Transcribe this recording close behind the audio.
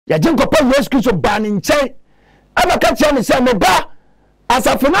ya jenko pa Yesu Kristo ba ne nkyɛn abaka tia ne sɛ me ba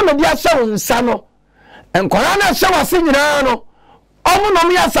asafo na me dia hyɛ nsa no enkora na hyɛ wase nyina no ɔmo no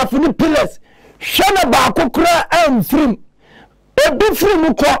me asafo ni pillars hwɛ na ba akokora amfrim ebi frim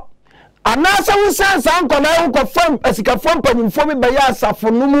kɔ anasa wo sansa nkona wo kɔ fam asikafo mpanyimfo me bɛyɛ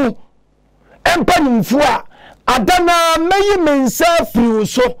asafo no mu empanyimfo a adana meyi mensa firi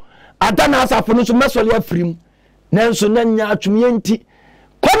so adana asafo no so mesole afrim nanso na nya atwumye nti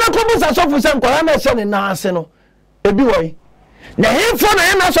kɔna kɔbu sasofo sɛ nkora na hyɛ ne naase no ebi wɔ na hemfo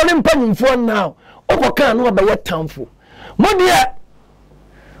na na so ne mpanyimfo now okɔka no bɛyɛ tamfo mo de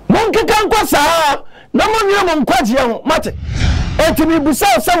monkeka nkɔ saa na mo nua mo nkwaje ho mate etimi busa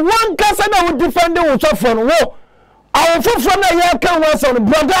sɛ wanka sɛ na wo defend wo sofo no wo awofofo na yɛ kan wo sɛ no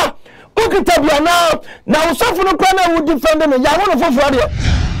brother ukita bia na wo sofo no kwa na wo defend no ya wo no fofo de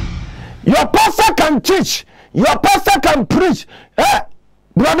your pastor can teach, your pastor can preach.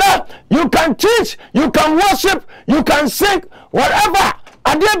 Brother, you can teach, you can worship, you can sing, whatever.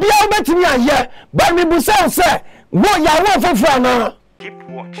 And there be all betting here. But me busa say, what ya want for fun? Keep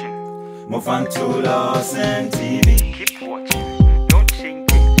watching. Move on to Lordson TV. Keep watching. Don't change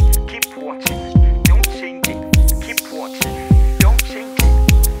it. Keep watching. Don't change it. Keep watching. Don't change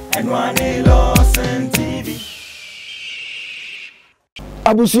it. And one Lordson TV.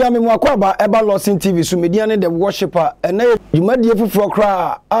 Abusuya me mwakwa ba eba Lordson TV so media ne the worshipper ene dwumadie fufuro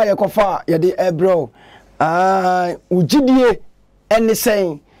kra a yekofa ye de ebro ugidie ene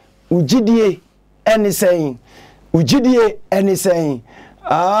sen ugidie ene sen ugidie ene sen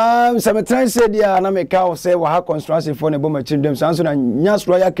se me try say dia na me ka o say wa ha construction for ne bo ma chindem sanso na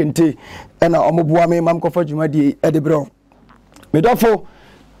nyasro ya kente ena omoboa me mam kofa dwumadie e de bro me dofo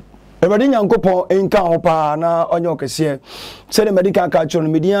everybody nyankopon enka ho pa na onye okese se the medical culture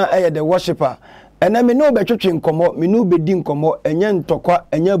media the worshipper ena me no betwetwe nkomo me no bedi nkomo enye ntokwa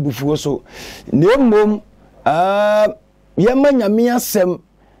enye abufuo so na mmom yema nyame asem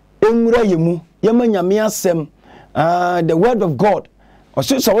enwura yemu yema nyame asem the word of God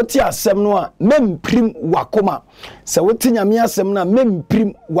oso so woti asem no a memprim wakoma se woti nyame asem na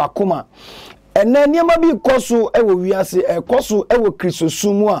memprim wakoma ena niema bi koso ewo wiase ekoso ewo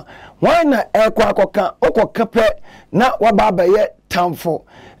kristosumu a wan na ekwa akoka okokape na wababaye tamfo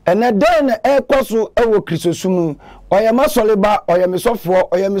ena den na ekoso ewo kristosumu oyema soliba oyema sofo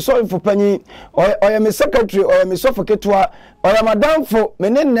oyema solifo panyi oyema secretary oyema sofo ketwa oyema damfo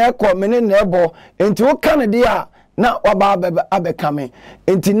mene na ekọ mene na ebo enti wo kanade a na waba abekame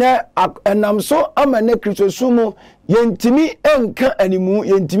enti na enamso amane kristosumu yentimi enka animu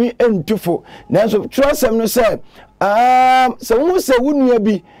yentimi entufo nanso twasem no se se wo se wunua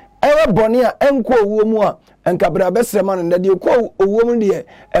bi ewe bone a enko owuo mu a enka bra besrema no de ko owuo mu de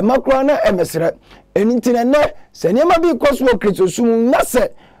e makra na emesre enti na ne se niam bi koso kristosumu na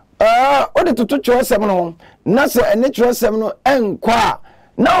se o de toto twasem no na se ene twasem no enkwa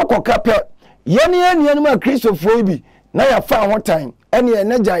na okokape yene ma kristofo bi na ya fa ho tan ene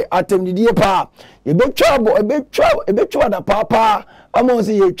enagya atemdidie pa ebetwa da papa amo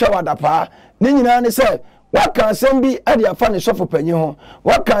se ye twa da pa ne nyina ne se waka asem bi ade afa ne sofo panyi ho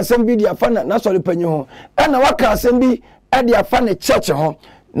waka asem bi de afa na sori panyi ho na waka asem bi ade afa ne church ho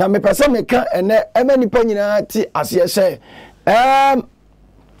na me pese me ka ene emani panyina ti ase se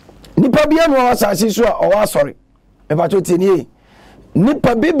nipa bia no wasase so a o wa sori me pa to tinie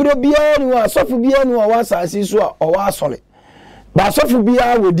nipa bibro bia no asofo bia no wasase so a o wa sori ba sofo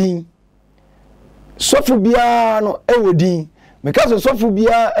bia wodin sofo bia no ewodin because sofo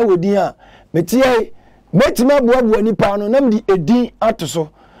bia ewodin a metie metima boaboa nipa no nam di edin atoso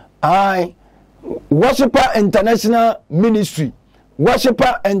ai worshipper international ministry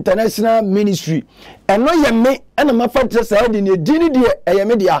eno ye me ena mafatre sa di ne edin di eye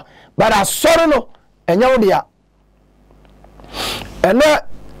me dia but asoro no enya wo dia ena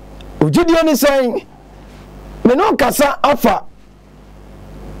ogidie ni sen me no kasa afa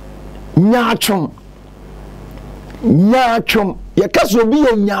nyaatwom ye kaso bi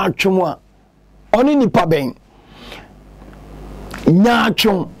ye nyaatwom a oni nipa ben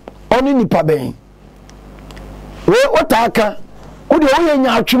nyaatwom oni nipa ben we otaka wode wo ye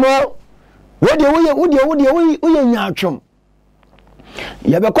nyaatwom wode wo ye nyaatwom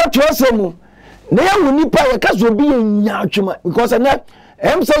ye be ko twosemu na ye wu nipa ye kaso bi ye nyaatwom because na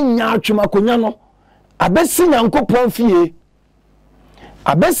em se nyaatwom akonya no abesi nyankopon fie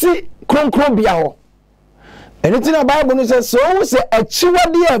abesi kronkron bia ho anything the Bible no says so say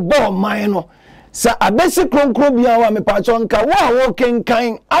achiwade e bo man no sa abesi kronkron bia ho me pa cho nka wo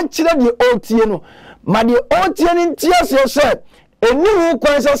kenkan akire de otie no ma de otie ni ntia se eni hu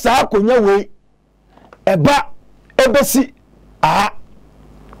kwan se sa akonya we eba ebesi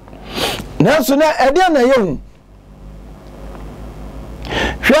nanso na ede na yehu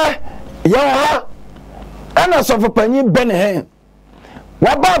hwe yaha ana sofopanyi benhe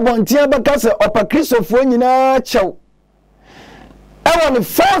waba bontia beka se opa kristofo nyina chew ewo ne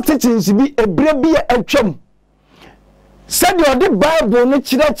false teachings bi ebre bi atwam sɛdeɛ ɔde bible no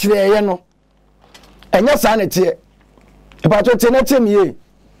kyerɛkyerɛ ye no ɛnyɛ saa ne tie epato tie na tie me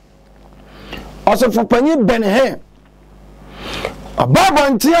ɔsofopanyi benhe bible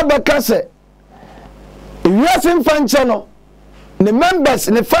ntia beka sɛ ewiase mfa nkyɛ no ne members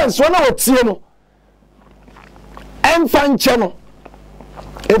ne fans wona wotie no emfa nkyɛ no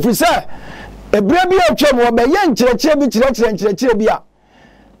efisa ebra bi atwam obɛyɛ nkyerɛkyerɛ bi kyerɛkyerɛ bi a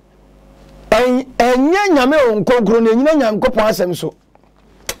enye nyame onkonkro ne nyina nyankopɔn asɛm so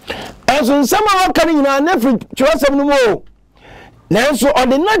enso nsɛm a waka ne nyina na firi kyerɛsɛm no mu nanso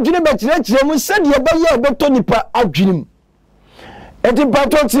ɔde na dwene bɛkyerɛkyerɛ mu sɛdeɛ bɛyɛ bɛtɔ nipa adwenem enti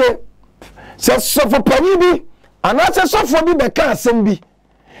patotie sɛ sɔfopanyi bi anasɛ sɔfo bi bɛka asɛm bi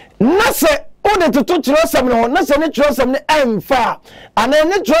na sɛ wode toto kyerɛsɛm no hɔ na sɛ ne kyerɛsɛm no ɛmfa ana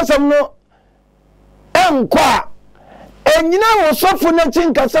ne kyerɛsɛm no ɛnkɔ a enyina wo sɔfo na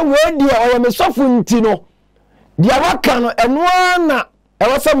chinkasa weedi a ɔyɛ me sɔfo nti no dia waka no ɛno na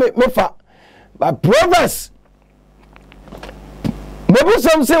ɛwɔ sɛ mefa ba Proverbs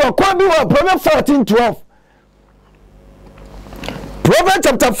mebusam sɛ wakɔ bi wɔ Proverbs 14:12 Proverbs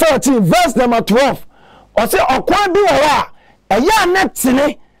chapter 14 verse number 12 ɔsɛ ɔkɔ bi wɔ hɔ a ɛyɛ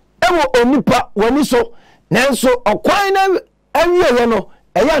anetene ɛwɔ onipa wani so nanso ɔkwan na awie no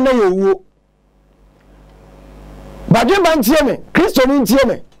ɛyɛ na yɛ wuo badwe ban tie me Kristo ni tie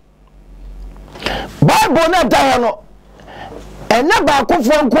me Bible na da no ɛna ba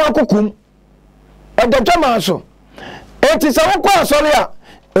akofo nko akokum ɛdɔtwa ma so enti sɛ wokɔ asɔre a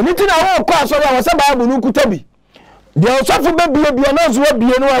eniti na wokɔ asɔre a wɔsɛ Bible no kuta bi deɛ ɔsɔfo bebie bia na zo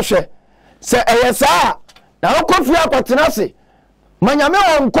bie no ahwɛ sɛ ɛyɛ saa na wokɔ fi akɔtena se manyame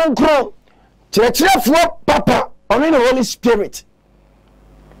wɔ nkonkro kyerɛkyerɛfoɔ papa ɔno ne Holy Spirit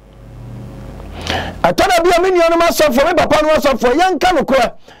atona bia me nuanom asɔfo me papa no asɔfo yɛnka no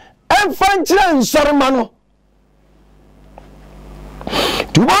kora ɛmfa nkyerɛ nsɔrema no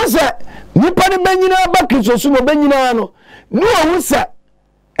to once nipa ne banyina ba Kristo so banyina no no ohu sɛ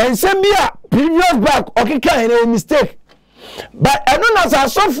ensɛm bi a previous back okeka ene mistake but ɛno na sa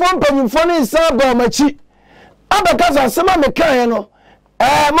asɔfo mpanyimfo ne nsa ba machi abaka sa sema meka no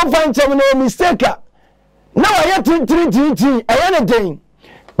mo fa nkyɛm no mistake a na wayɛ tintintintin ɛyɛ ne den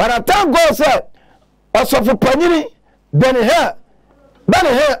but thank God sɛ ɔsɔfo panyini benhe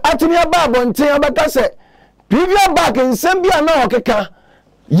atumi aba abɔnten abaka sɛ previous back nsɛm bi a na okeka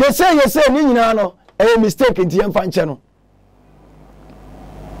yese ni nyina no ɛyɛ mistake nti yɛmfa nkyɛ no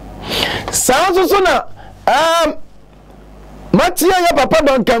saa so na Matia ya papa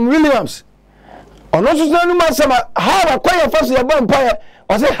Duncan Williams ono so no masama ha wa kwaya faso ya bempah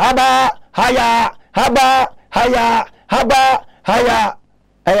o se haba haya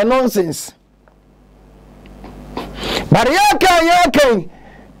ay nonsense but ya kan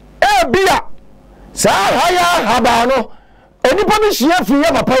bia sa haba no enipa bi hia fi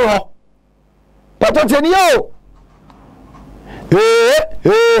ya papa ho pato teni yo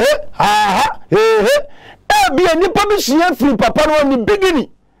bia nipa bi hia fi papa no ni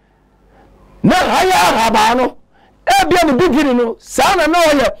bigini na haba no bia ni bigini no sa na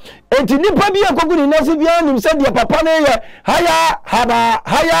oye enti nipa bi akoguni na se bia nim se dia papa no ye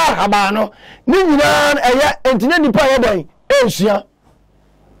haba no ni nyina eye enti na nipa ye dan ehia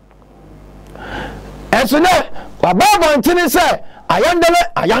eso na wa baba ntini se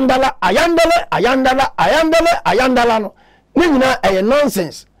ayandala no ni nyina eye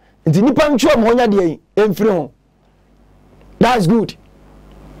nonsense enti nipa ntwe mo nya de emfiri ho. That's good.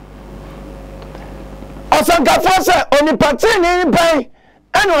 Osankafo se onipati ni ban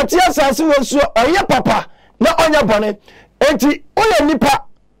ene oti asase wosu oye papa na onya bone enti oye nipa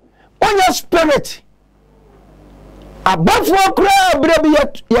onya spirit abafo kura bire bi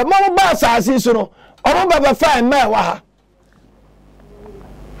ye mo ba asase so no omo baba fa ma wa ha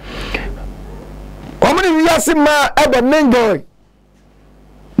omo ni yasi ma ebe mingo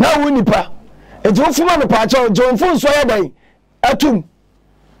na wo nipa enti wo fuma no pa cha jonfo nso ye dan atum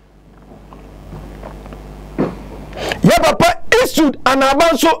ya papa issued an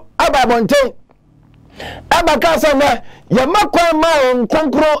abanso ababonten abaka sana ya makwa ma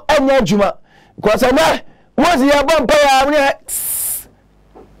nkonkro anya adwuma kwa sana was ya bompa ya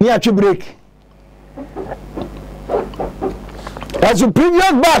ni atwe break as you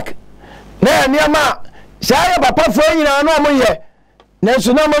previous back na niama shaya papa fo nyina no moye na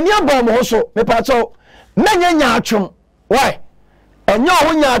so na mani abom ho so me pa cho menya nya atwom why enyo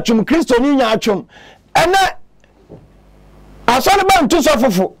ho nya atwom Kristo ni nya atwom ene asole ba ntu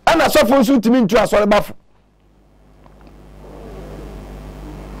sofofo ana sofo nsu timi ntu asole ba fo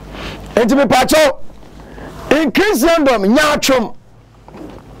enti me pacho in Christendom nya atwom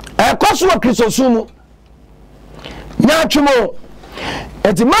ekoso wa Kristo sumu nya atwom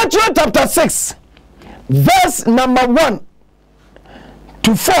enti Matthew chapter 6 verse number 1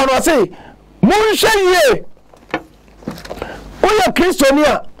 to 4 no say munhye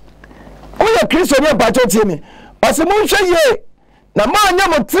oya Kristonia bacho tie me ose munhye ye na ma anya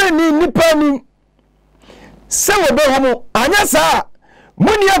mo training nipa ni se wo be homo anya saa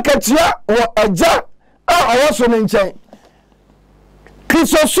muni akatua wo agya a owoso ne nchen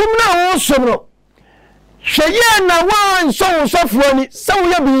Kristo sumna wo sumno hweye na wan so wo sofo ni se wo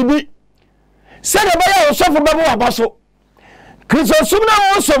ya bibi se na ba ya wo sofo be wo abaso Kristo sumna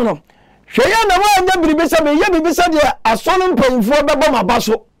wo sumno hweye na wan nya biribisa be ya bibisa de asono mpanyfo bebo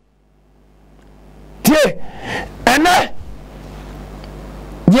mabaso tie ene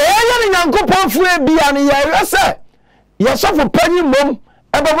ye ni Nyankopon fu e bia ne ye rese ye sofo panyi mom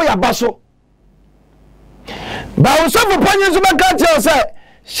ebebo ya baso ba wo sofo panyi zo beka tie se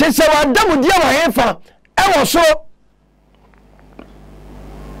hwese wadamu dia wa hefa e wo so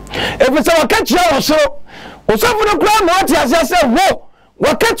efese wakatia wo so wo sofo no kra ma ati ase se wo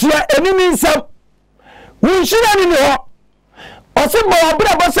wakatia enini nsam wo shira ni ho osimbo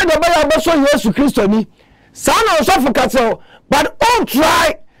abra bo se de ba ya baso Yesu Kristo ni sa na wo sofo katel but all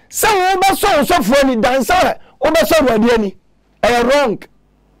try say wo baso wo sofo ni dansa wo baso wade ni wrong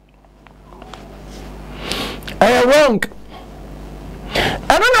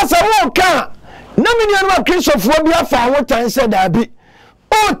ana na sa wo ka na mini anu Kristofo bi afa wo tan se dabi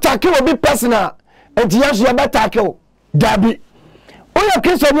o take wo bi personal entiyaso ya batake wo dabi o ya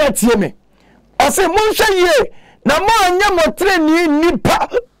Kristo ni atie me o se monhwe ye na mo anya mo treni nipa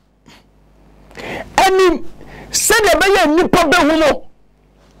ani se de be ye nipa be humo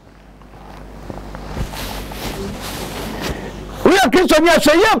o ya Kristo ni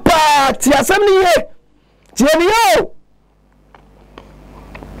ahwe ye pa ti asem ni ye ti ni yo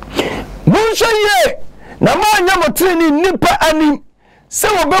monhwe ye na mo anya mo treni nipa ani se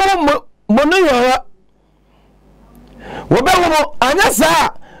wo be wo mo no yara wo be wo anya saa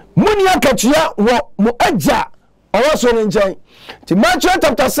muni akatua wo mo agya owoso ne nchen ti Matthew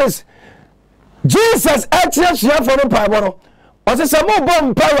chapter 6 Jesus actually share for no Bible no o se mo bo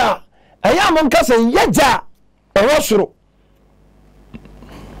mpaya eya mo nka se yagya owosoro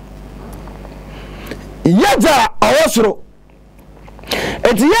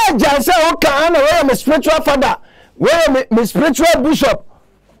eti yagya se o ka na we am spiritual father we am spiritual bishop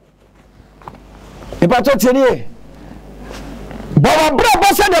e pa to tieni bawa bra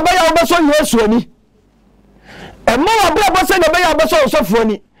bo se de ba ya obeso Yesu ani e mo wa bra bo se de ba ya obeso osofo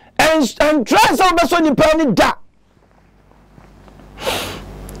ani and try so obeso ni pa ni da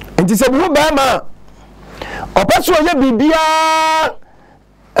enti se bu ba ma obeso ye bibia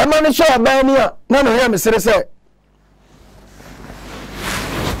e ma ni so ba ni a na no ya mesere se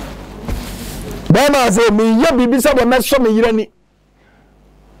ba ma se mi ye bibisa bo meso me yire ni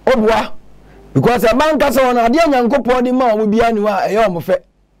obua because a man kasa wona ade Nyankopon di ma o bia ni wa e yo mo fe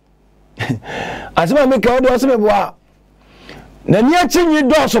asema me ka o do asema boa na ni achinyi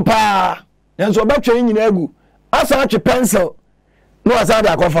do so pa enso betwe nyina agu asa atwe pencil no asa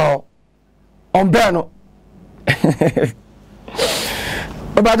da kofa ho on be no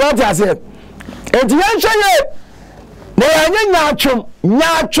o ba do ta se enti yan hweye na yan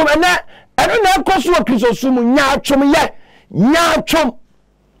nya atwom ene na ekoso wa Kristo sumu nya atwom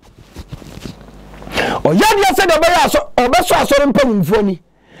oyadia se de be ya so obeso asore mpamfo ni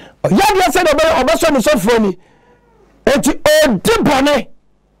oyadia se de be obeso ni sofo ni enti odibone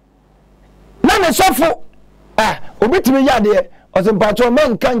na me sofo obitimi yade osempacho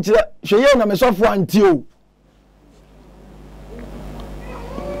man kanchira hweye na me sofo anti o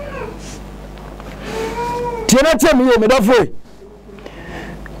tiena temi ye me dofo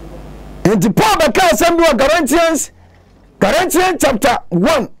enti Paul beka assembly of Galatians chapter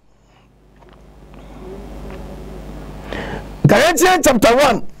 1 Galatians chapter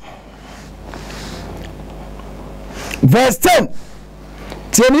 1 verse 10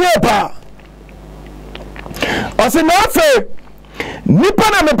 Tieniepa Ose na afe nipa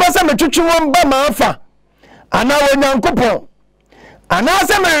na me pasa me twetwe won ba ma afa ana Onyankopon ana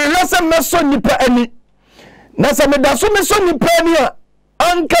se me relase me so nipa ani na se me da so me so nipa ani a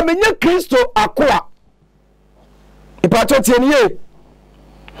anka menye Kristo akoa ipato tienie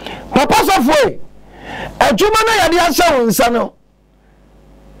papa sofo adwuma na yade ahye wonsa no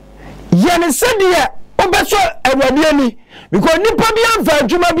yene sede obeso awade ani because nipa bi amfa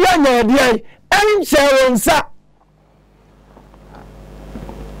adwuma bi anya de enche wonsa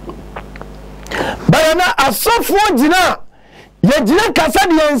bayana asofo gina ye gina kasa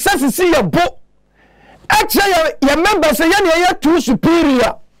de yensa sisi ye bo ache ye members ye ne ye too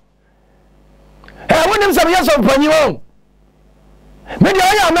superior wonim some years of panyi won me de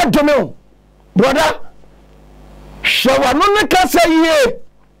oya na dome o brother shawa no ne kasa ye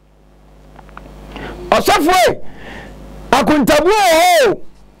osofo akuntabu o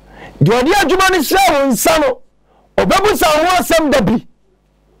de odi adwuma ne hye wonsa no obebusa ho asem dabi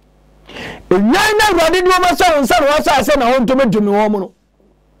enyan na awurade de woma sa wonsa no wasa ase na hontome dwumi wo mu no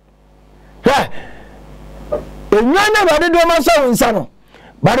enyan na awurade de woma sa wonsa no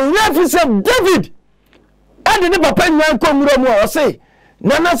but we fi say David ade ne papa nyan komuro mu o say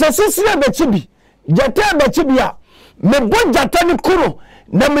na se sisire bechibi jata bechibi a me bo jata ne kuro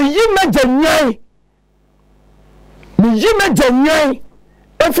na me yi majanyan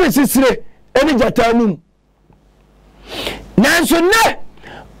efi sisire eni jata num nanso ne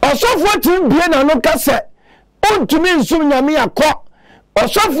osofo tin bie na no kase ontumi nsum nyame akọ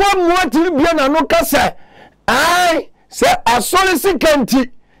osofo mu tin bie na no kase ai se asole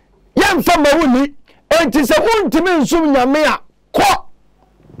sikanti yemfa mawuni enti se ontumi nsum nyame akọ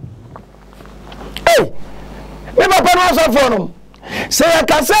me papa no osofo no se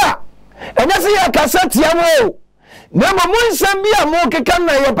yakasa enya se yakasa tiamo na mo nsam bia mo keka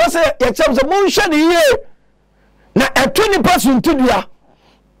na ye pase ye chem se mo nhwe ne ye na etuni pasun tudua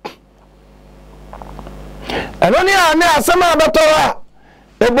Eloni ane asema abatoa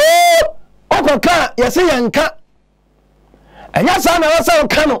ebo okoka yese yanka enya sa na wasa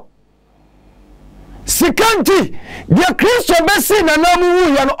okano sikanti de Kristo besi na namu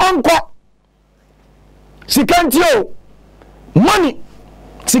wu ya no onko sikanti o money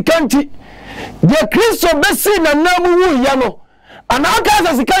sikanti de Kristo besi na namu wu ya no anaka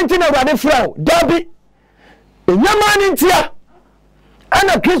za sikanti na Awurade frao dabi enyama ni ntia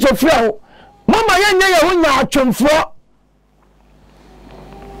ana Kristo frao mama yenye ye hunya atwemfo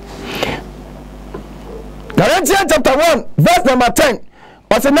Galatians chapter 1 verse number 10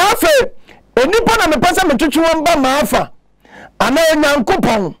 wase na afa enipa na mepasa metwetwe won ba maafa ana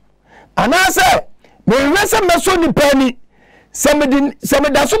enyankopon ana se me wese meso ni pani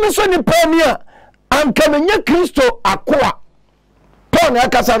semedaso meso ni pani a anka menye Kristo akoa Paul na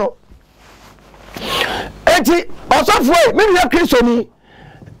akasa no eti osofo me nya Kristo ni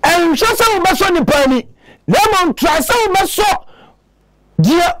en hwese wo beso ni pani lemon trase wo beso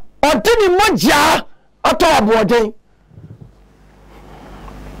dia otini moja ato aboden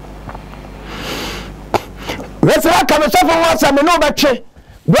wese aka me sofo wo asa me no betwe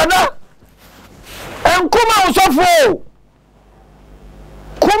brother en kuma wo sofo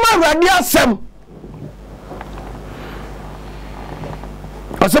kuma radi asem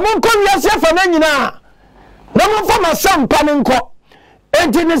asemon kon yase fa na nyina na mo fa masam pa ne nko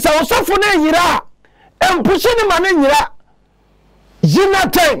enti ni sa osofo na yira empushi ni ma na yira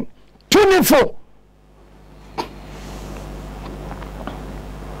Jonathan 24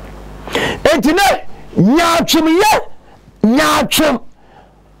 enti ne nyatwem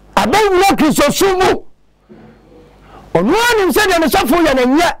abawura Kristo sumu onu ani se de ne sofo ya na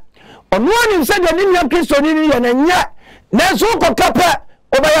nya onu ani se de ne nya Kristo ni ya na nya na so ko kapa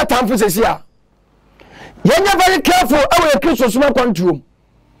obaya tamfo sesia yenya very careful awe Kristo suma control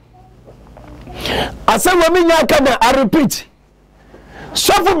asa wo mi nya kana I repeat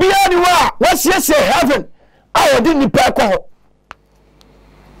sofo bia ni wa wasiese heaven awodi ni pa ko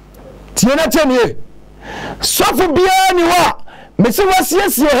tiena tenie sofo bia ni wa mesi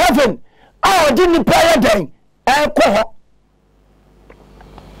wasiese heaven awodi ni pa ya dan ko ho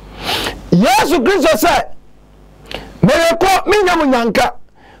Yesu Kristo say mereko mi nya munyanka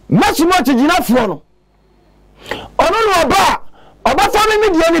masumo tiginafuo no ono no oba fa me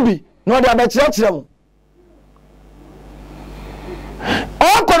media ni bi no de abekire mu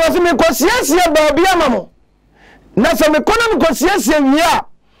o kono se me kosiesie ba bia mamo na se me kono me kosiesie wia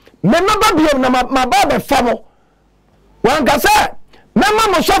me maba bia na maba be fa mo wanka se me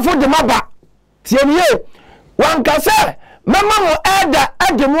mamo sofo de maba tieniye wanka se me mamo eda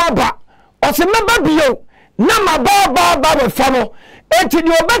ade mo aba o se maba bia na maba be fa mo enti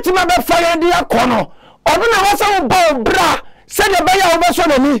de obeti maba fa ye de akono ono na wasa wo ba bra se de ba ya wo beso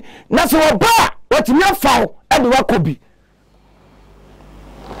na ni na se wo ba watimi afa wo e de wakobi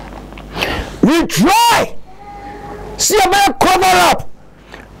we try see about cover up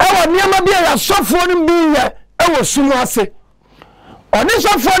our niama bia ya sofo ni bi ye e wo sumu ase oni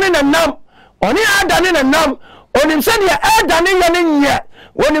sofo ni na nam oni adane na nam oni se de adane ye ne nye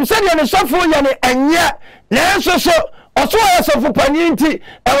oni se de ne sofo ye ne enye na so oso yesofo panyinti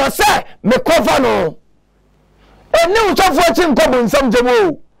e wo se me kofa no eni usofo achi nkobo nsam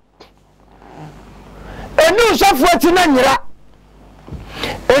jemo eni usofo achi na nyira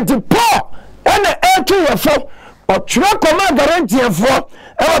enti Paul ena etu yefo otwere koma Galatians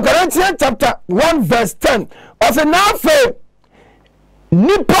Galatians chapter 1 verse 10 o se na fe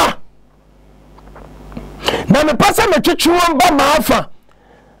nipa na me pasa me twetwe ba maafa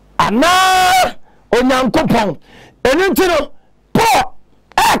ana onyankopon eni ntino Paul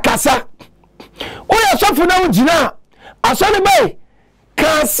kasa o ya sofu na ugina asone bai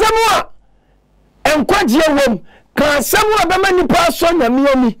ka asemu a enkwagye wom ka asemu a bema nipa so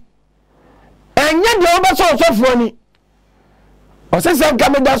nyamiami enye de obaso sofu ani o se se nka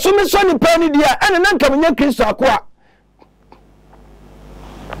me da so me so nipa ni dia ene na nka me Kristo akoa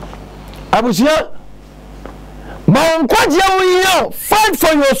abusia ma enkwagye wo yi fight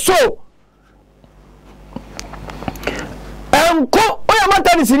for your soul enko oya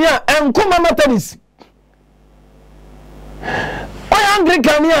matanis ni a enko ma matanis oya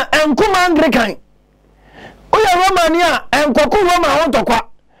Anglican ni a enko ma Anglican oya Roman ni a enko ku Roma won tokwa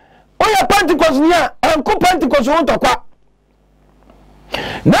oya Pentecost ni a enko Pentecost won tokwa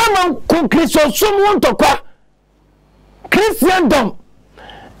na man ku Christosum won tokwa Christendom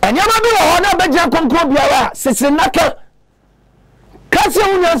anyama bi wo na begia konkro biara sesenaka kasi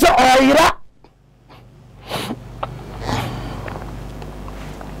wunya se oyira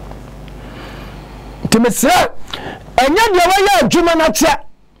timesra enya de waya adwuma na tia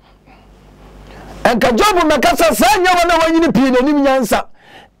enka job makasa sa nya wana wanyini pii nanim nyansa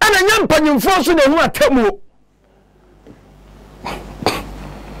ana nya mpanyimfo so na hu atamu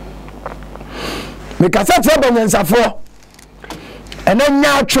mikasa tia banyansafo ena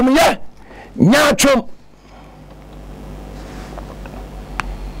nya atwum ye nya atwum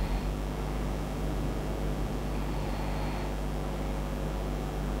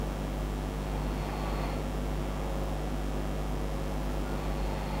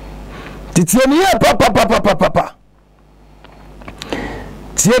tieniye papa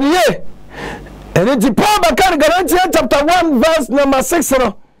tieniye ene ti Paul bakar Galatians chapter 1 verse number 6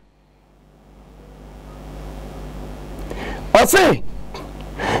 no o say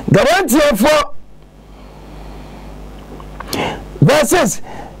Galatians 4 verses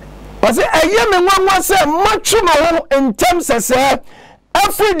o say aye me nwanwa se matchu no ho entem sese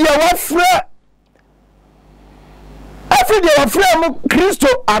afidi wa fra mu Kristo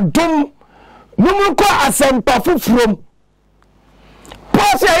adom numuko asempa fufurom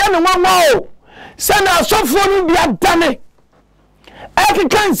Paul say aye me nwanwa o se na asofo no bia dane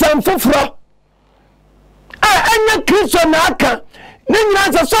kan sam fufuro anya Kristo na aka ni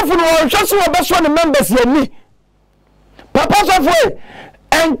nyina se sofo no hwe so obeso ne members yani papa sofo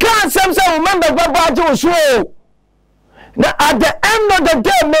enka sam se members baba age wo so na at the end of the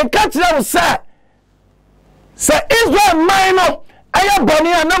day me catch them say Israel minor aya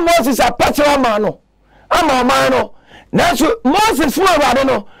boni na Moses apachira ma no ama no na so Moses fu awade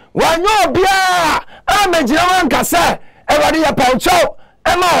no wanyo bia amejira wanka say ewade ya paucho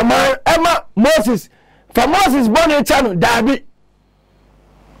ema Moses for Moses boni chano dabi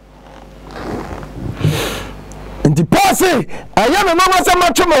nti pose aya me mama se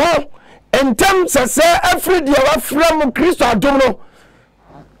matwo mo ho entem sese afridi wa from Kristo adom no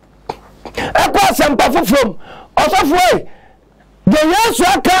ekwa sempa fufrom osofo de Yesu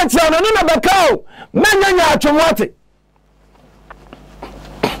aka tia no na bekao menya atwomwate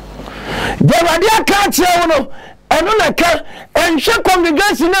de wadi aka tia no eno na ka enhwe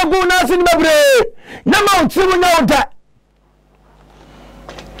congregation na bu na sin bebre na ma utimu nya oda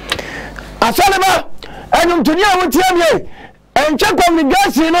asalema enum tuni a wotia me enhwe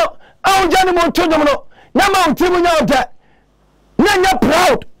congregation no awja ni mo todom no na ma utimu nya oda na nya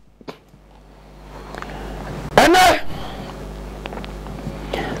proud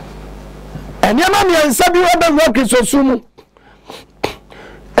eniama mi ansabi wa be wo Kristosumu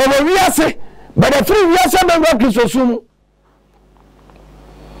ewo wiase but the free wiase be wo Kristosumu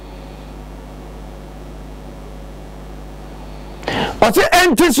ose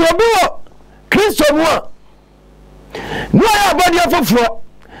enti so bi wo Kristo mu a no ya body afoforo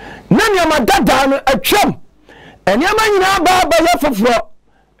na niama dada no atwam eniama nyina ba ya foforo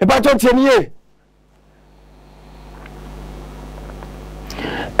e ba to tieniye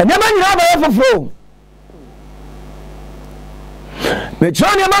eniama nyina ba ya foforo me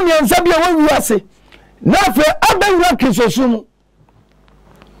chani ama mi ansa bia wo wiase na fe abawura Kristosumu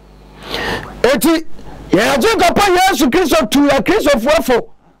eti ya jinko pa Yesu Kristo tu ya Kristo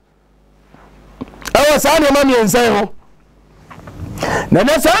fofo awa sani ama mi ansa ho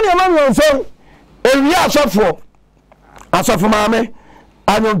na sani ama mi ansa ewi asofo asofo maame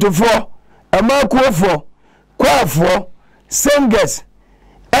anyontofo emakuofo kwafo singers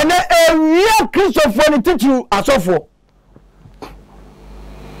ene ewia Christopher ni titru asofo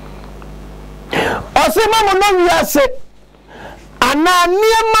osema mo no wiase ana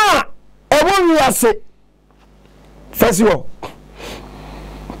niema ewo wiase fesiwo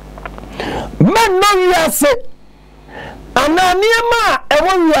men no wiase ana niema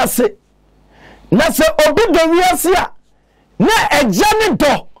ewo wiase na se obi do wiase a na eja ne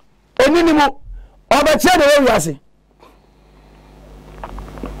do eninimu obeche de wiase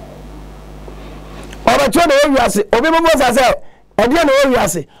obeche de wiase obi mo sa se ede na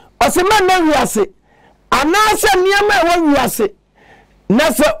wiase osema na wiase ana se niema ewo wiase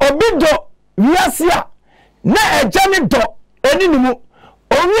na se obi do wiase a na eja ne do eninimu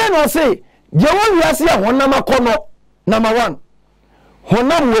onye no se je wo wiase a honam akono number 1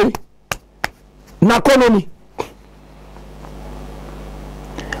 honam we na kono ni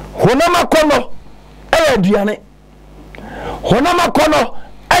honam akono eye aduane honam akono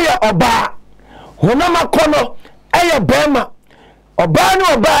eye oba honam akono eye bema oba ni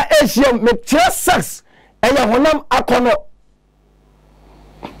oba ehia metia sex eye honam akono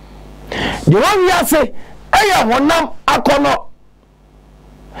de won wiase eye honam akono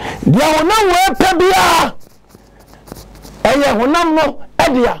de honam we pebia eye honam no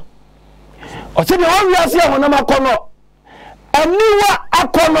edia o se de won wiase honam akono aniwa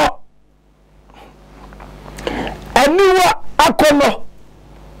akono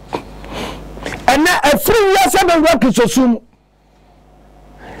ena afri wiase be work sosum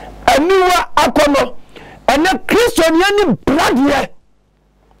aniwa akono ena Christian ni bradie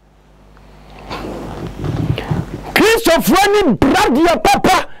Christopher ni bradie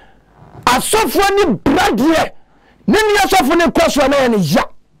papa asofo ni bradie nini asofo ni kwaswa na ni ya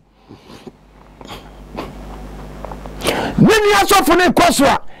nini asofo ni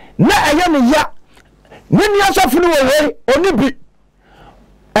kwaswa na eye ni ya nini asofo ni wewe oni bi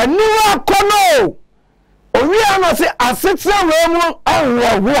aniwa kono owi ana se asetra we mu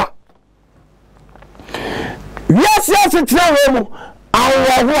awowa wiase asetra we mu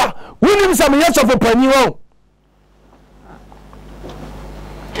awowa wunim sam yesofo panyiwo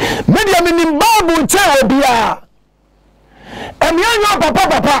media minim babu che obia emianyo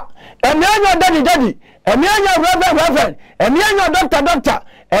papa emianyo daddy emianyo reverend emianyo doctor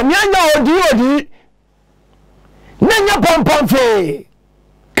emianyo odi nenya pompom fe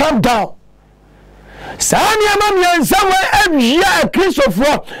calm down sani amamia nsawe evia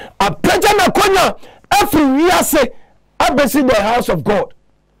Christopher apeja na konya every wiase abesi the house of God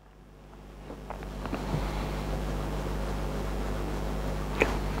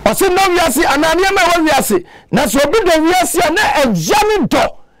ose no wiase anania ma wa wiase na so obi do wiase na ejani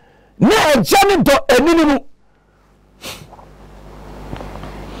do eninimu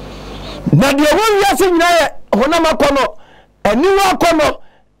na de wo wiase nyina ye honam akono aniwa akono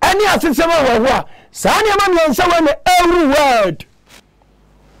ani asesema wo ho a saa ne ma me nsa we na every word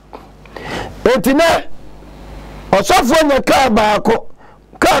otine osofo nya ka baako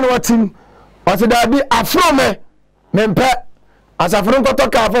ka no watim ose da bi afro me mempe asafro nkoto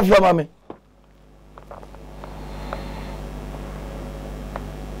ka afofo ma me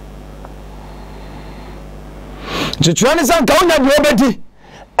Chichuani sanka unya di obedi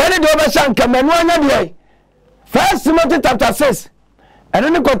ene di obeshanka menu anya di 1 Timothy chapter 6 ene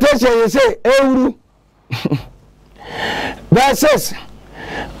ni quotation ye say ewuru verse 6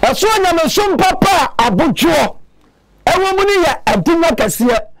 aso nya me sum papa abotwo ewo mu ni ya adinwa kase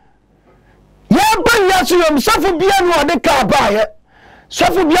ya ba ya so yom safu bia no ode ka ba ye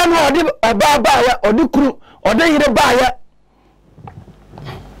safu bia no ode oba ba ye ode kuru ode yire ba ye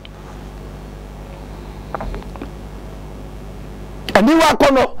ani wa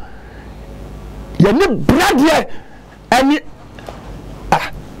kono ye ni bradie ani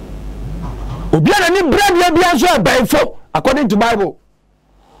obi ana ni bradie bia so abaifo according to Bible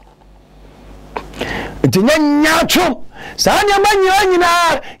tinya nyatwo saanya manyina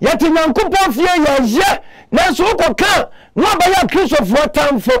yati nyankopon fie ye na so koka no abaya Christopher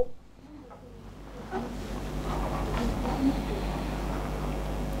tamfo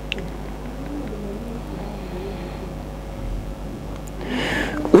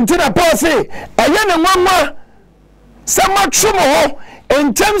untina Paul say eye ne nwanwa sama twumo ho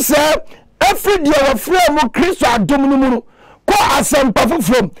entem say every day of free Christ adom no mu ko asempa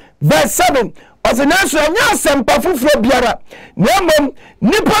fofrom verse 7 osenaso anya asempa foforo biara na mom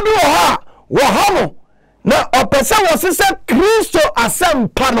nipa bi wo ha no na opese wo sese Kristo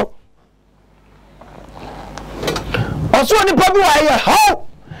asempa no oso nipa bi wo aye ha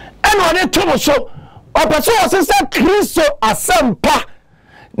eno ne tomo so Opeso osese Kristo asempa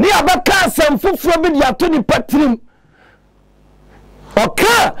ni abaka asem fufuro bi dia to ni patrim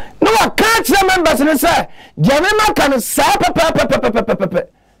oka no waka kire members ni say dia me maka no sa pepe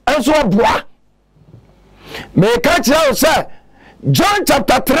enso oboa me ka kire o say John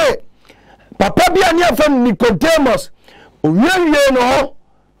chapter 3 papa bi ani afa Nicodemus owiawie no ho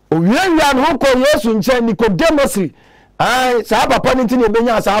owiawia no ko Yesu nche Nicodemus ai sa papa ni ntini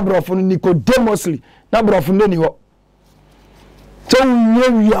ebenya sa abrofo no Nicodemus na brofo no ni ho so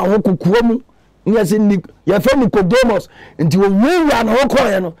owiawia ho kokuo mu ni se ya fa Nicodemus nti owiawia no ko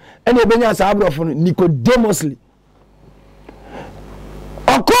ye no ene ebenya sa abrofo no Nicodemus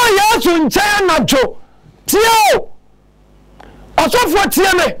oko Yesu nche na jo tio asofo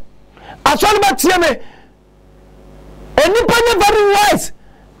tie me asofo tie me enipa ne very wise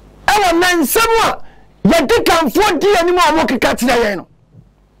ewa nansem a yedi kanfo di ani mo amokeka kire yen no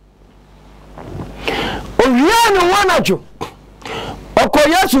owia no wanajo oko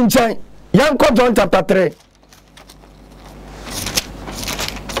Yesu nchen yanko John chapter 3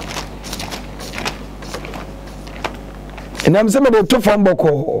 enam se me de to fam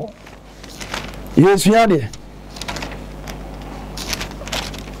boko Yesu yade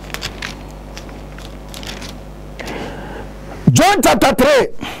John chapter 3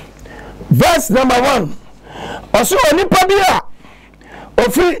 verse number 1 oso onipa bia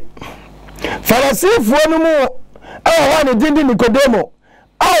ofi Pharisee no mu wa ne dindi Nikodemo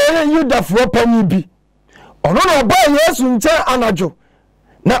awo Yuda fo pani bi ono no ba Yesu nche anajo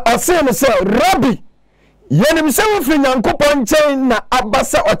na ose no se Rabbi yenim se wo fi Nyankopon nche na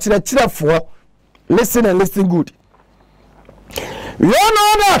abasa okyerɛkyerɛfo listen and listen good you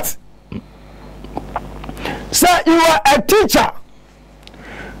know that say you are a teacher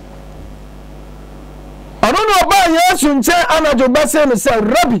I don't know about Yesu nche anajo ba se no se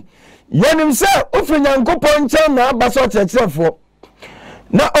Rabbi yenim se ofi Nyankopon nche na abasa okyerɛkyerɛfo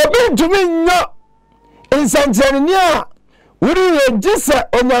na obi tumi nya insankyerɛni a wuri ye gisa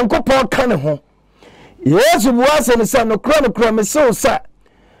Onyankopon ka ne ho Yesu buase ne se no kro me se se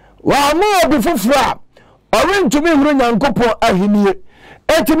wa mu obi fufura ori ntumi huru Nyankopon ahiniye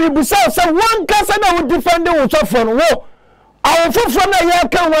etimi busa se wan kasa na wo defend wo sofo no wo awo fufura na ye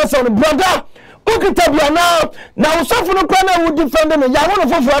kan wa so no brother ukita bia na wo sofo no kro na wo defend no ya wo no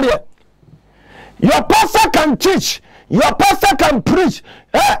fufura de your pastor can teach, your pastor can preach.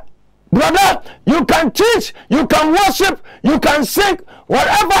 Hey, brother, you can teach, you can worship, you can sing,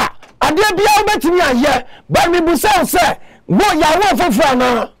 whatever. And they be able to me here. But me be say, what you want for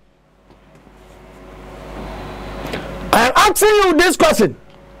now? I'm asking you this question.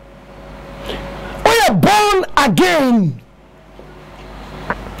 We are born again.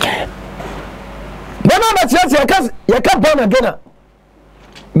 Never but yes, you can't born again.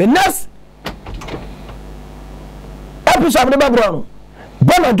 Manasseh episode of the background.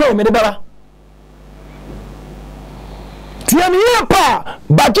 Born again, me the bara. Tie me here pa,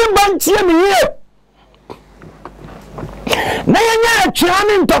 bakin ban tie me here. Na yenya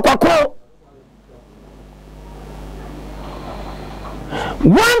atwani ntokoko.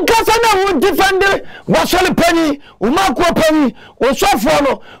 One kasa na wo defend wasole pani, umakuo pani, osofo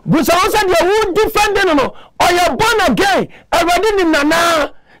no, busa wo se de wo defend no, oya born again, everybody ni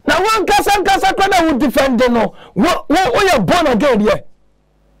nana. Na one kasa kwa wo defend no, wo you born again here.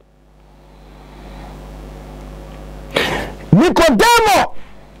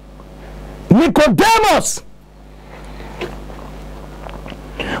 Nicodemus.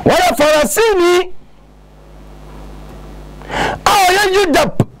 What a Pharisee.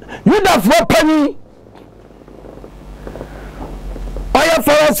 Yuda for penny. Oya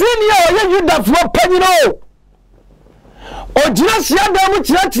Pharisee oya Yuda for penny no. Ojina sia da mu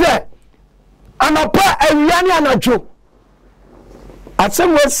kyerɛkyerɛ anapa awiane anajo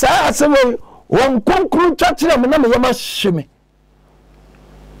asem we sa asem won konkru kyerɛkyerɛ me na me yema hyeme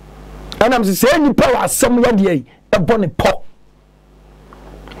anam se say nipa wa asem ya de yi ebo ne po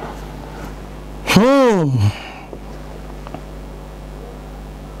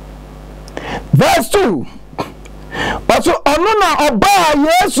verse 2 also ono na oba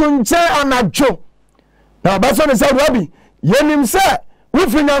Yesu nche anajo na oba so ne say Rabbi yenim se we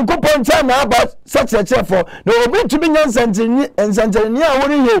fi Nyankopon nche na about such a chef for no obi to be nyansanteni a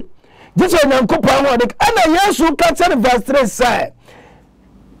wori ye this is Nyankopon ho de ana Yesu ka tell verse 3 say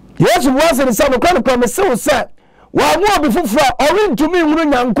Yesu was in some kind of promise so say wa mu obi fufura ori to me huru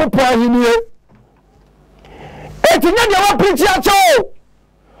Nyankopon ahiniye etinya de wa preach a cho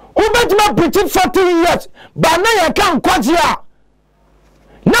ubetuma preach 40 years ba na ya kan kwaje a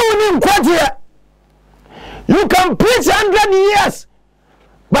na woni kwaje. You can preach 100 years.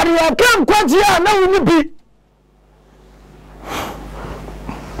 but you can quantia na woni bi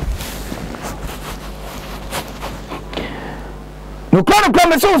no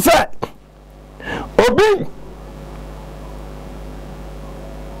come so say obi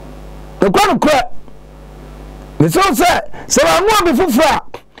the kwano kwa me so say se wa mu obi fufura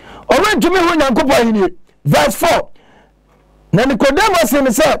o wentumi ho nyankopɔ ahini verse 4 na Nicodemus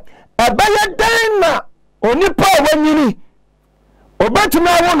me say abaye dan na onipa wanyini obetumi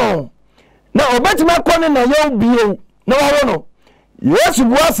awo no na obetumi akɔne na ye obie na wawo no Yesu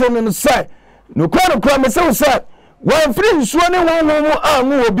buase me say no kwano me so say wan free nsuo ne wonwo mu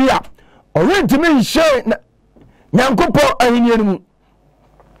anwo obi a o wentumi nhye nyankopɔ ahini mu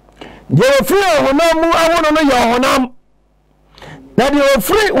de free honam mu awono no ya honam na de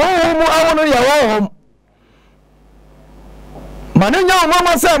free wonwo mu awono ya wonhom manenya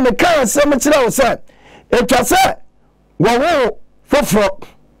mama say me kan se me kire wo say etwa say wo foforo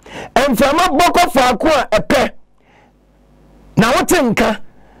enfama boko faako a epe na wotenka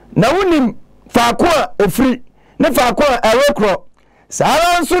na wonim faako a efri ne faako a ewekro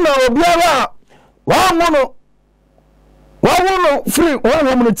sara nso na obiara wa mono free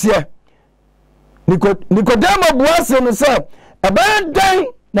wonwo mu tie Nicodemus buase no say aban dan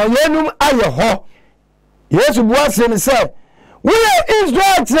na yenum aye ho Yesu buase no say we are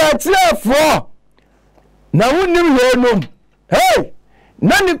Israel for na wonim yenum hey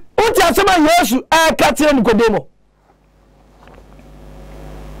nani uti asema Yesu akate Nicodemus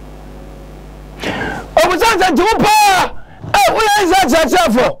obusanza jupa we are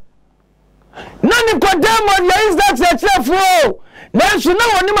Israel for nani Nicodemus ya Israel for na so na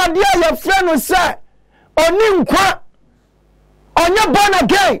woni ma dia ya frɛ no sɛ oni nkwa onya born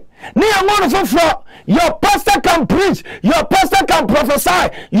again ni amono foforo your pastor can preach, your pastor can prophesy,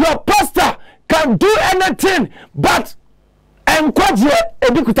 your pastor can do anything but enkwaje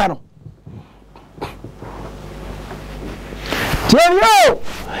edikuta no Tell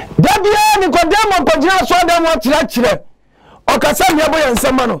Dabia Nicodemus kojina so dem wo kire okasa nyabo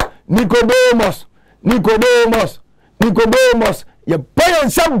yansema no Nicodemus ye boy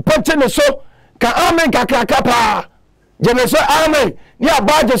nsam poche ne so ka amen kakaka pa je me so amen ni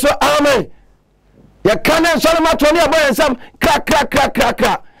abaje so amen ye kanen so ma to ni boy nsam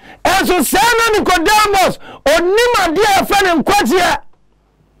kra enso sana Nicodemus onima dia fa ne nkwaje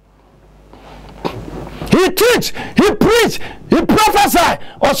he teach, he preach, he prophesy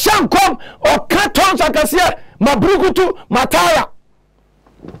or shankom or cartons akasia mabrukutu mataya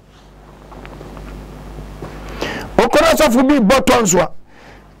okora so fu bi buttons wa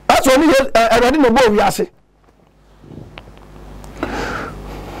that's only already no bo wi ase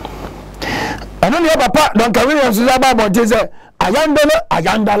anon ya papa don ka Williams za ba bo je say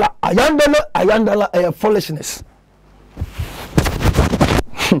ayandala a foolishness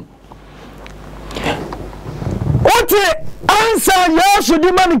what answer Yesu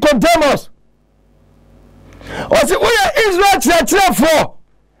di man Nicodemus o se we Israel church for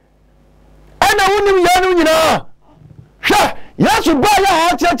ana wonim yanu nyina hwa Yesu ba ya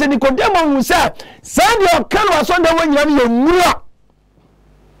ha church Nicodemus wu say send your kan wa so nda wanyina ye nwura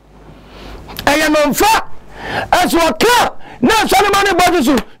aya no mfa as waka na so ne mane body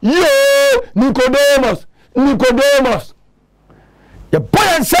so ye Nicodemus ye boy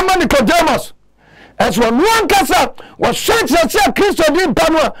and some Nicodemus as one kasa was sent to Christo din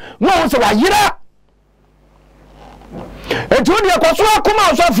panwa no so wa yira etu dia kwaso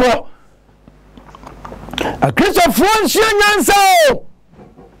akoma so fo a Christo fo nsia nyansa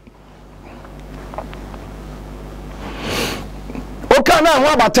o kana ho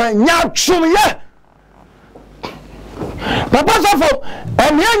abatan nya twum ye papa so fo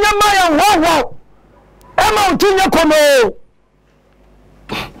enya nyama ya wo ema otunya kono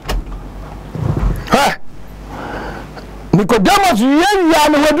Nicodemus ya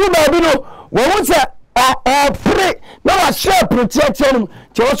no wadu ba bi no wo say pre na wa share protect no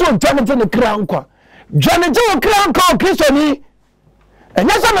che wo so ntane ne kra nkwa dwane je wo kra nkwa Kristo ni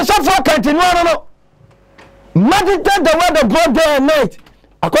enya so me so for continue no meditate the word of God day and night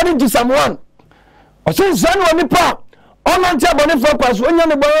according to Psalm 1 o so zan woni pa ono ntia bone for pass onya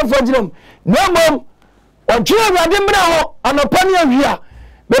ne bone for giram no mom o tue awade mra ho anopa ne awia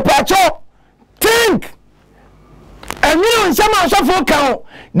me pa cho think and you some so for count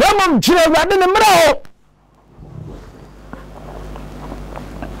no mom tue awade ne mra ho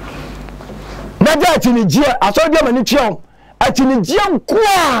na ja tinijia aso dia mani tiom atinijia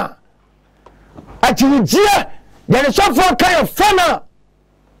nkoa atinijia ya so for kind of fana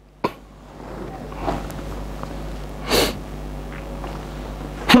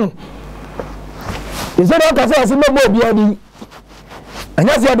is that okay say no more biani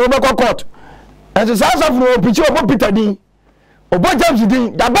anya se do be court enso sa so fro pichi obo Peter din obo James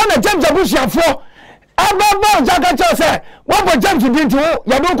din da ba na James abusuafo ababa jaka cho se wo bo James din ti wo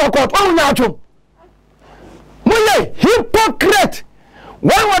ya do court wo nya atwo muye hypocrite.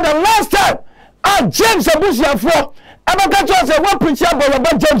 When was the last time James abusuafo abaka cho se wo preach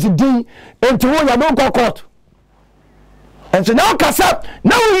about James din enti wo ya do court. And so now kasa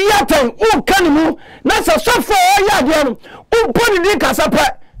now we yatan o kanimu na so for ya de no o poni di kasa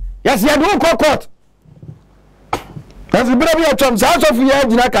pa yes ya do court. That's the better be a chance so for ya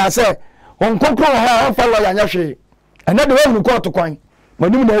gina ka say on kokro ha fa lawyer nya hwe and na de we court kwan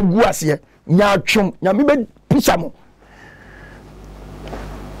manim na agu ase nya atwom nya me be pisamo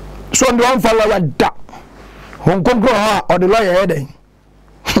so ndo on fa lawyer da on kokro ha o de lawyer he den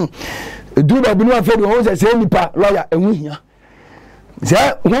do ba binu afedu ho se nipa lawyer enwuhia ze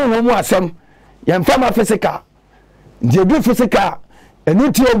won mu asem ye mfama physical je do physical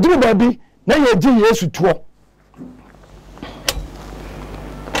enu ti oduru ba bi na ye ji Yesu tuo.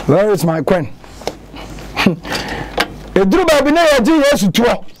 Where is my queen? Eduru ba bi na ye ji Yesu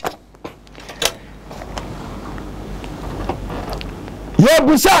tuo. Ye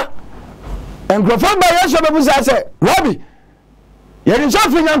busa enkrofo ba Yesu be busa se Rabbi ye ni so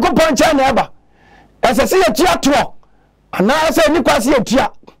fi Nyankopon cha na eba esese ye tia to ana se ni kwase ye tia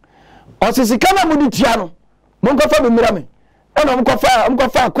osisi kana mu di tia no mo nkofa be mira me e no mo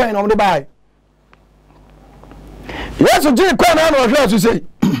kofa kwan no mo de bai Yesu ji kwan na no hwe asu sei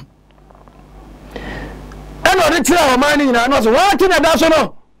e no de tia o mani nyina no so wa ti na da so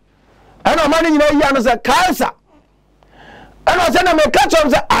no e no mani nyina yi ano se kansa e no se na me ka chom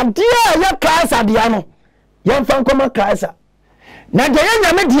se adia ya kansa dia no ye mfa nkoma kansa na de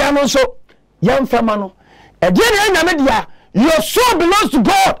nyame dia no so yemfama no e de nyame dia your soul belongs to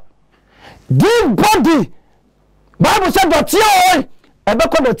God. This body Bible said that you e be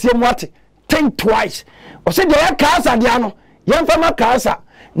ko dotie mu ate think twice o se de ya kansa dia no yemfama kansa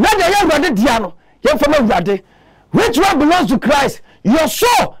na de ya urade dia no yemfama urade. Which one belongs to Christ? Your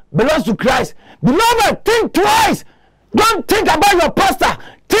soul belongs to Christ. Beloved, think twice. Don't think about your pastor,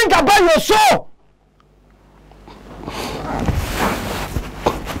 think about your soul.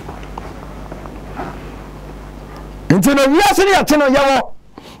 Into the yasini atino yawo.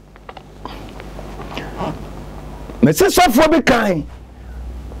 Me se sofo bi kan.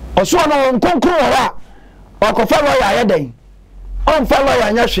 Oso no nkonkro wa. Okofa lawyer ye den. On fa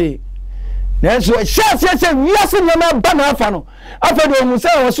lawyer nya hwe. Nanso hye wiase nyama ba na afa no. Afa de omu se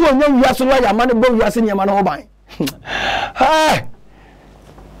oso onya wiase lawyer ma ne bo wiase nyama no ho ban. Ha.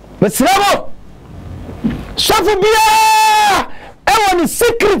 Me srabo. Sofo bia e woni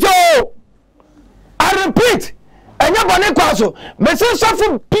secret o. I repeat. Enya bone kwaso me say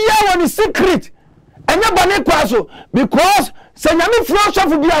sofo bia woni secret enya bone kwaso because se nyame fro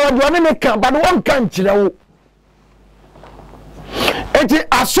sofo bia wo de ne kan but won kan kire wo enti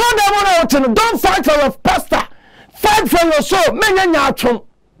aso dem no wote don't fight for your pastor, fight for your soul. Menya nya atwom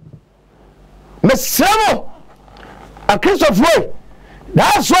me semo a Christ of way.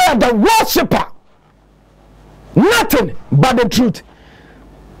 That's why the worshipper nothing but the truth.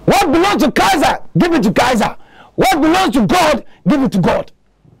 What belongs to Kaiser, give it to Kaiser. What belongs to God, give it to God.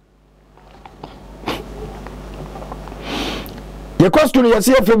 Your question is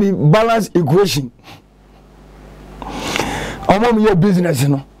here for me balance equation. Among your business, you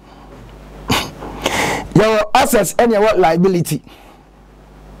know. Your assets and your liability.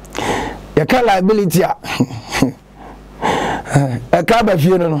 Your car liability. A car by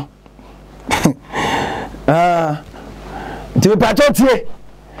you know. To be patriotic.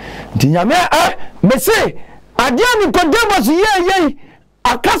 Dinyame me say adia mi Nicodemus ye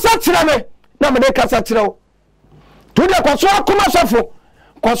akasa kire me na me de kasa kire wo to de kwaso akoma sofo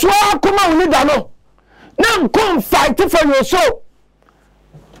kwaso akoma woni da no na come fight for your soul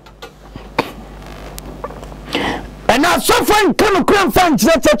and now suffering come find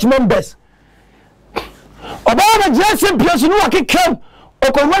church members oba na Jesus place no akekam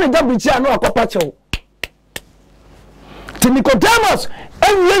okonwa da bichi anu akopa chewo to Nicodemus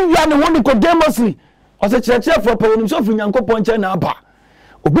and you know Nicodemus o se church for power so fi Nyankopon che na aba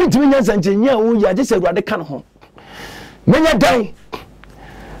obi ntimi nya sanchenya wo ya je se Awurade kan ho menya dan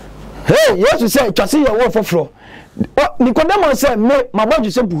hey Jesus say twase ye wo foforo Nicodemus say me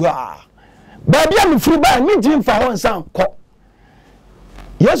mabodju se buha ba bia me furu ba me ntimi fa ho nsan ko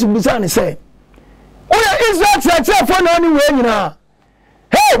Jesus bisa ne say o ya Israel church for na oni we nyina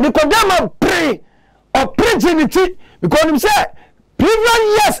hey Nicodemus pray or preaching because him say previous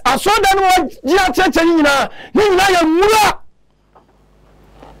years I saw that one church nyina ya mura.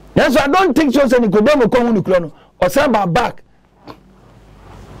 Yes, I don't think so say Nicodemus come on the crown or say back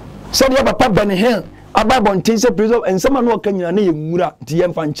said ya papa ben here Bible ntin say preserve and some no kan nyina na ye nwura ti ye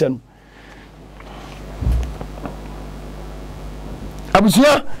mfa nche no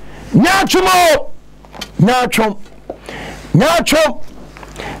abusia nyaatwumo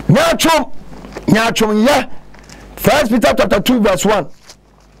nyaatwum ya 1 Peter chapter 2 verse 1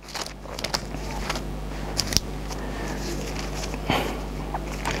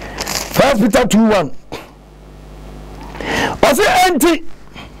 1 Peter 2:1 ose enti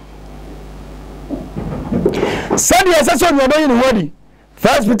said the assessor no in wodi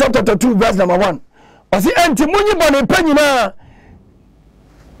 1 Peter chapter 2 verse number 1 ose enti munyi bone pa nyina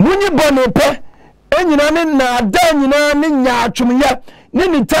munyi bone pa enyina ne na ada nyina ne nyaatwum ya ne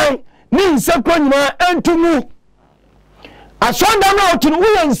nitan ne nsakwa nyina entumu asonda na otunu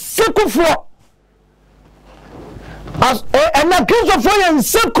wo nsekufo as ena kristo fo ye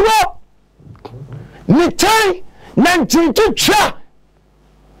nsekuro nitan na ntintwa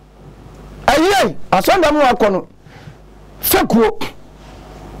aye asonda mu akono sekuo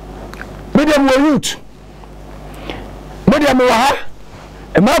medium wo youth medium wo ha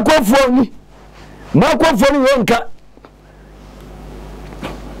e makofo ni wonka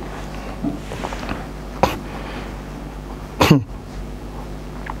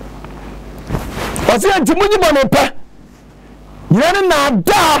wasi antimunyi bonepa nyane na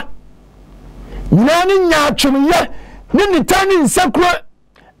ada nyane nyaatwumye ne nitani nsakro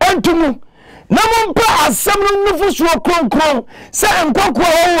antumu na mompa asem no nufusuo kronkron se enkokwa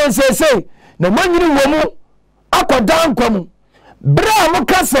wo sese na manyiri wo mu akoda nkwam bra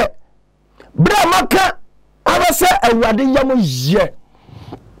mukase bra maka abase awade yam ye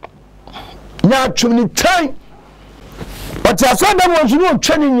nyaatwum ni tan but asonda mo nsu no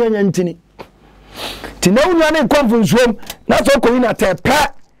twani nyanya ntini tina unya ne konfunsuom na so ko ina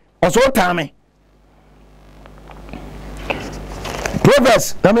tepa oso tame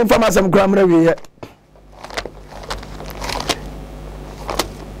Proverbs na me fama sam kramra wiye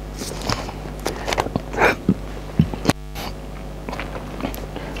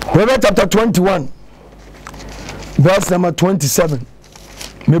Proverbs chapter 21 verse number 27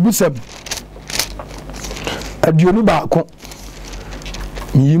 mebusem aduonu baako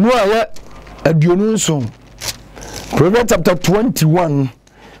yimu aye aduonu nso Proverbs chapter 21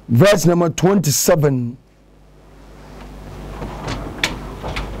 verse number 27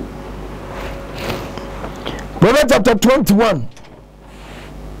 Proverbs chapter 21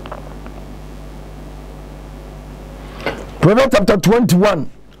 Proverbs chapter 21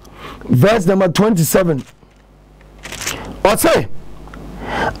 verse number 27 or say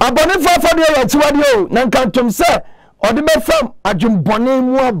abone for the ya tiwade o na nkantom se ode be fam adwumbone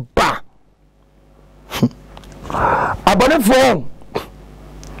mu aba abone for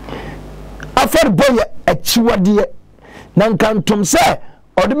afer boy a tiwade na nkantom se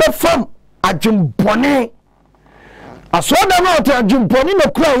ode be fam adwumbone asoda no ot adwumbone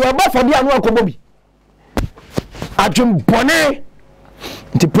na kura ya ba fode anu akobobi adwumbone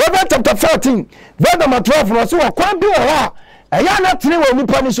the Proverbs chapter 14 verse number 12 no so kwan bi wo ha eya na tene wo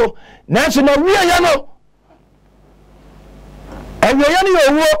nipa ni so na so na wiye ya no ewiye ya ni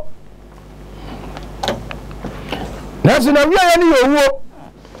owo na so na wiye ya ni owo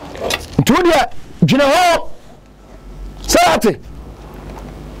ntu dia gina ho sate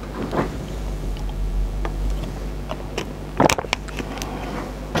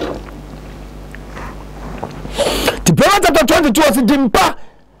the Proverbs chapter 22 was dimpa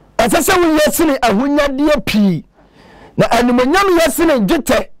asese wo yesini ahunyade pi na animonyam yesini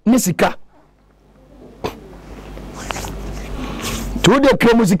gite ni sika to de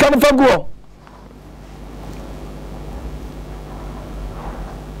kre musika no faguo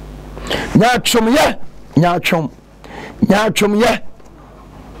nyatwom ye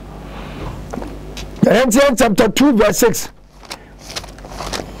Corinthians chapter 2 verse 6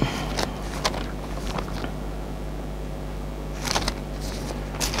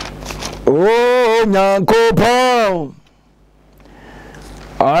 Oh nyankopon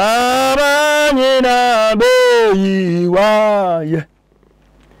amanyina beyiwaye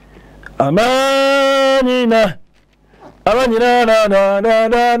amanyina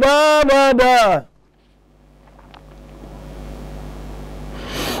da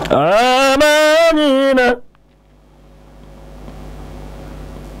amanyina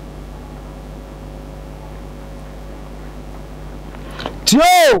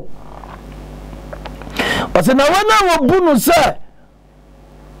tio ose na wana wo bunu se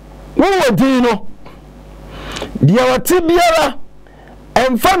wo wodi no dia wati biara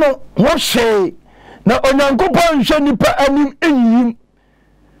emfa no ho hwe na onyankopon hwe nipa anim enyim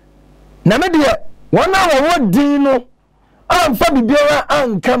na me de wana wo wodi no amfa bibiara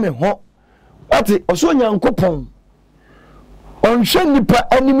anka me ho wate oso nyankopon onhwe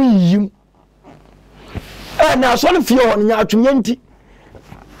nipa anim yiyim na so le fie ho nya atwemye nti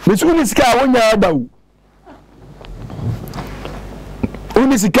mesu ni sika wonya adawo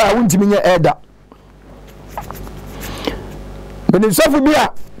uni sika wontimi nya eda bene sofu bia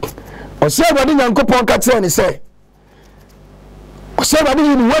ose wade nyankopon ka tse ni se ose wade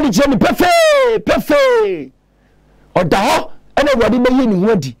ni wadi je ni pefe oda ho ene wade be yi ni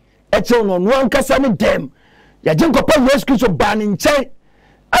wadi e che no no ankasa ni dem ya je nkopa Yesu Kristo ba ni nchen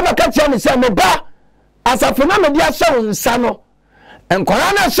abaka che ni se me ba asafo na me dia hye nsa no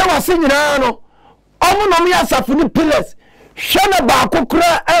enkwara na hye wase nyina no omo no me asafo ni pillars hye na ba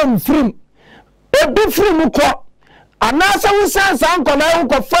akokora amfrim ebi frim ko anasa wusansa nkona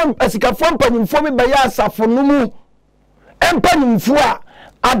wo fam asika fam panyimfo me ba ya asafo no mu empanyimfo a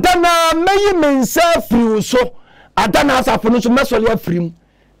adana meyi mensa firi so adana asafo no so mesole afrim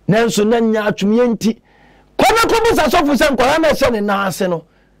nanso na nya atwumye nti kona ko bisa sofo se nkora na hye ne na ase no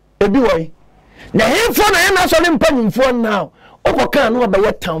ebi woi na hemfo na na so le mpanyimfo na okoka no ba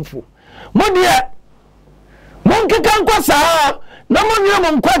ye tamfo mo de mo nkeka nkwa saa na mo nwe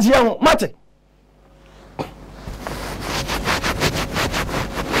mo nkwaje ho mate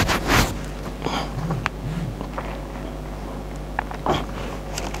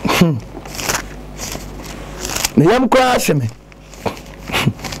ne yam kwa asheme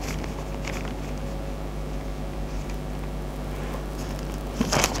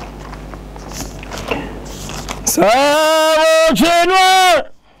Sawo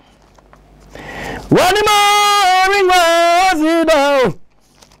chenwa wani ringwa zidao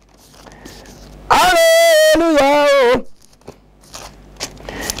hallelujah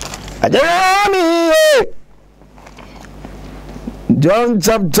ajami John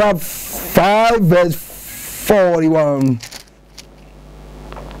chapter 5 verse 41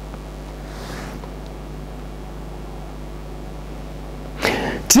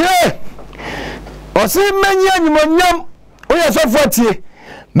 tie osi menya nyimonyam oya sofotie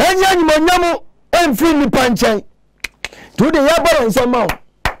menya nyimonyam emfiri ni panchan to de yaboro nsema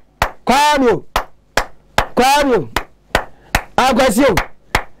kwano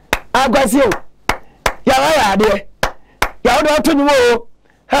agwasio ya ya de ya wo to nyimo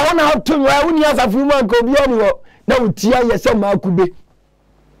ha wo na to nyimo wo ni asafu mu anka obi ani wo na utia yese ma akube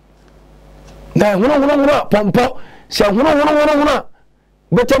na hono pompo se hono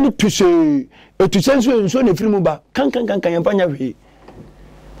beta ni tuse etusenso enso ne firimu ba kan yamfanya hwe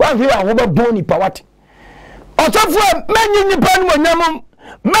wa hwe a wo ba boni pawate otofu menyi nipa ni monyam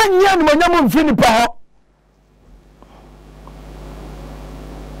menya ni monyam mfiri nipa ho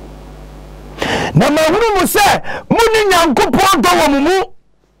na mahunu mu se muni nyankopon do wo mu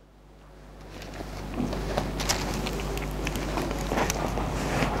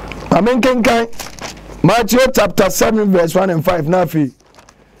amen kenkan Matthew chapter 7 verse 1 and 5 na fi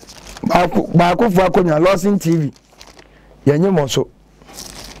ba ko fu akonya Lordson TV yenye moso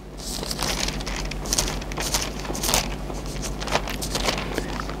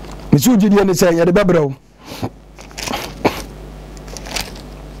misu jidi ne say yede bebrawo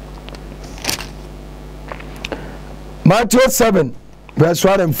Matthew 7 verse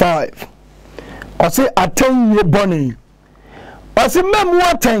 1 and 5 ose aten ye boni ose memu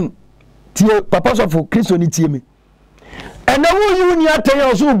aten tie papa sofo Kristo ni tie me ena wo yi ni aten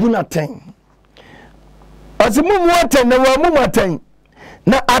ya so bu na ten ose mu aten na wa mu aten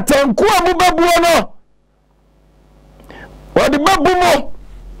na aten ko amu babuo no wodi babu mo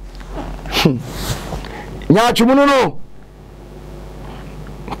nya twumu no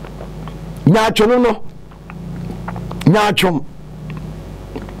nya twumu no nya twum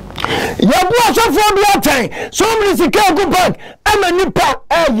ya bu asofo bi aten so mri sika go bank ama nipa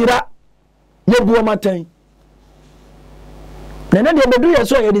ayira ya bu amaten na de bedu ya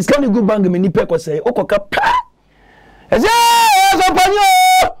so ya discount go bank me nipa ko say okoka pa eze so panyo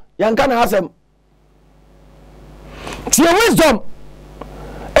yanka na asem tie wisdom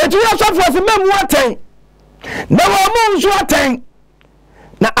etu ya asofo fi memu aten na wa mu nso aten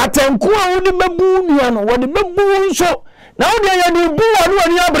na atenku a wodi bebu nua no wodi bebu nso na wodi ya ni bu anu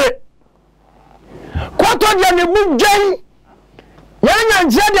ani abre kwato dia ni bu gen ya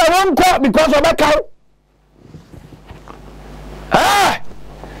nje dia wonko because obeka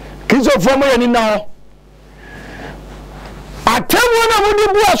kizo fomo ya ni na atenwo na wodi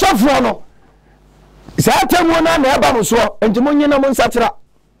bu asofo no sa atenwo na na eba mo so enti monye na mo nsatira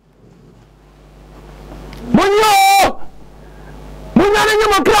monyo munyane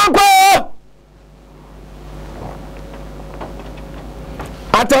nyemo kranko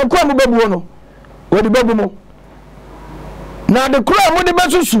atanko mu bebu no wodi bebu mo na de kura mo de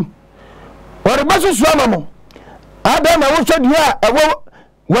besusu or besusu amamo adam na wo hwede a ewo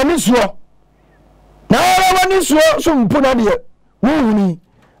wani suo na wani suo so mpu na de wuhuni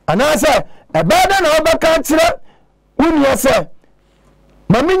anase ebada na obaka kire wuni ese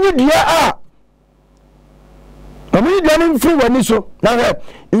maminyi dua a maminyi dua ni mfu wani so na he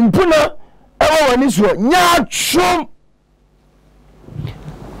mpu na ewo wani suo nya twom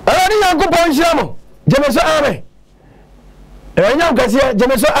ani yanko ponshamo jemeso ame enya nkase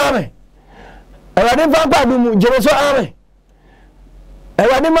jemeso ame awade mfa du mu jemeso ame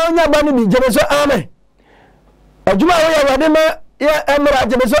awade ma onya ba ni bi jemeso ame aduma wo ya awade ma ya emra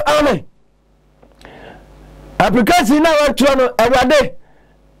jemeso ame application na wa tuo no awade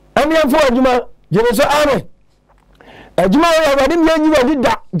amiamfo aduma jemeso ame aduma wo ya awade mi anyi wadi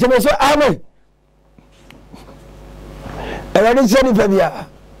da jemeso ame awade seni fabia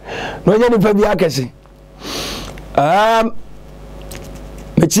no nyani fabia kesi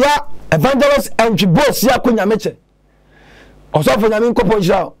metia evangelist and boss ya kunya meche osofo nyame nkopo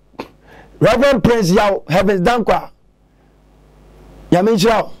njao Reverend Prince yaw heavens dankwa nyame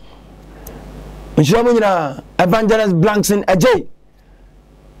njao njao mo nyina evangelist Blankson ajay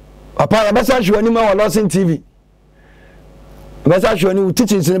papa ya besa hwani ma wa Lordson TV besa hwani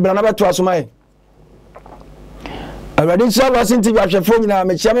teachings ni bra na beto asomai already so Lordson TV ahwefo nyina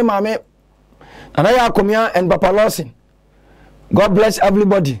mechia me maame anaya akomia and Papa Lordson. God bless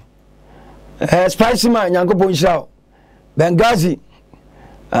everybody. Spicy man nyankopo njao Bengazi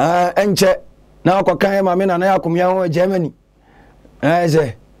enche na akokan maame na anaya akomia ho Germany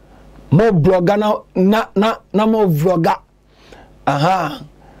eze mo blogger na mo vlogger aha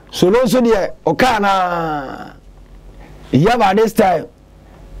so lonso de okana yaba this time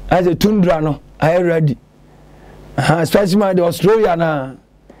as a tundra no I ready aha Spicy man de Australia na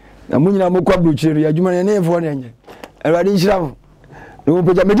munyina mo kwa bruchiri adwuma ne efo ne enye awade nshirawo no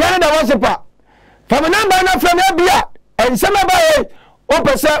poja mediana da wosepa fama number na from bia ensema ba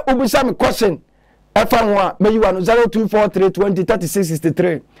opesa ubusa me question efa ho a meyiwa no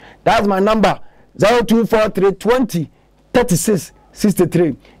 0243203663 that's my number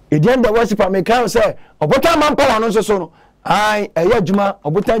 0243203663 edian da wosepa me kan say obota manpower no so no ai eya adwuma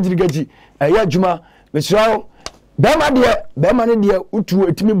obota njirigaji eya adwuma mesirawo bema ne de utu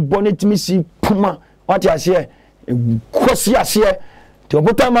etimi bone timi si puma what you say kosi ase to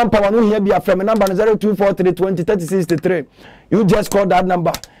obota manpower no here be from number 0243203663 you just call that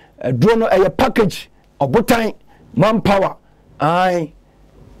number drone a package obota manpower ai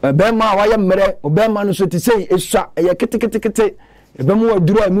bema wa ya mere obema no so ti say esua e kete bema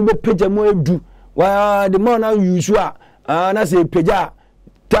waduru mu be page mu edu wa the man now use na say page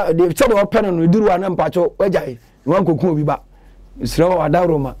de say the open no duru na mpacho wajai wan kokun obi ba israel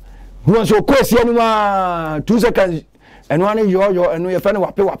wadaroma won so kwesi ani ma 2 seconds enu ani yo enu ye fe ne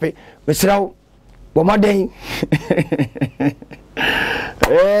wape israel bo maden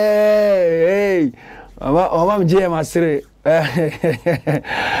hey mama mje masire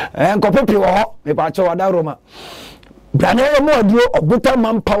enko pepe wo ho me pa cho wadaroma brane mo adio obuta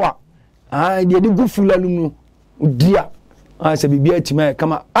manpower de gufula nu udia se bibia etima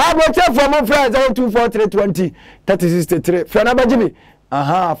kama aboche from friends 0243203663 fana bajibi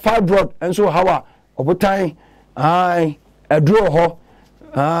aha fibroid enso hawa obutan aduro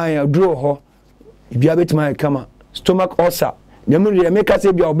ho bibia betima kama stomach ulcer nyamuri emeka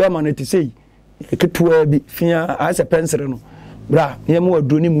se bia obema na tisei ketua bi fia ase pensere no bra nyemu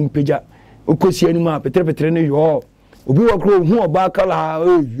aduro ni mu mpagya okosi ani ma petre ne yo obi wakro hu oba kala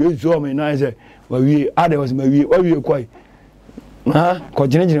yezo me na ise wawie ade was mawie wawie kwai ko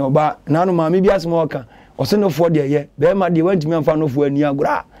jinejine oba nanu maami bi asmo oka osenofo de ye be ma de wantimi amfa nofo ani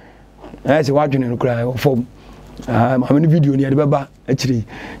agura se wadwene no kura ofom maami ni video ni ade beba akiri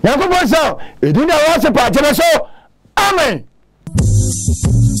yakobo so edunda wase pa jene so amen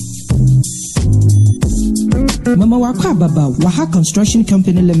Mama Wakwa Baba Waha Construction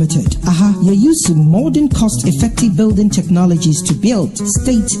Company Limited. Aha, you use modern cost-effective building technologies to build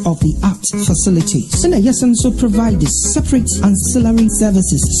state-of-the-art facilities. And yes, and so provide separate ancillary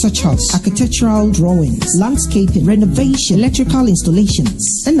services such as architectural drawings, landscaping, renovation, electrical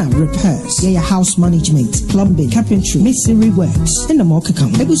installations, and repairs. Yeah, house management, plumbing, carpentry, masonry works, and the more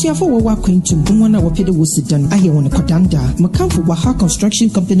come. Ebusia for Wawa Quintum, Bumwana Wapida was done. I hear one Kodanda, Makamfu Waha Construction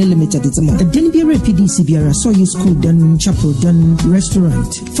Company Limited. It's a more. A Denibira PDC Biara, so Sunday school done, chapel done,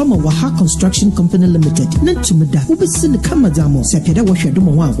 restaurant. From a Waha Construction Company Limited. Nantumada, Ubesin Kamadamo, Sepeda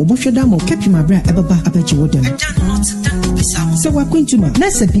Washadamo, Oboshadamo, Capimabra, Ababa, Apache Wooden. So we're going to know.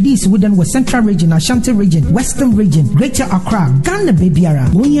 Nasa PDs Wooden was Central Region, Ashanti Region, Western Region, Greater Accra, Ghana Babyara.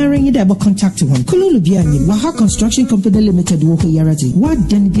 Boyaring it about contact one. Kululubiani, Waha Construction Company Limited, Woko Yarati. What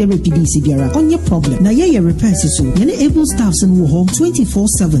then be a PDC Biara on your problem? Now, yeah, repairs is so. Any able staffs and home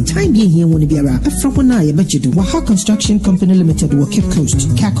 24/7. Time being here when Biara. From when I bet you do. Waha Construction Company Limited, Cape Coast,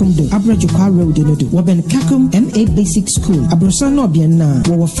 Kakumdo, Abrajukwa Road, Inodo, Waben Kakum, MA Basic School, Abrosano Biana,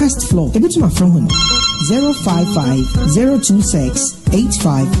 our first floor. A bit my from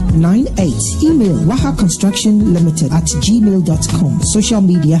 055-026-8598. Email wahaconstructionlimited@gmail.com. Social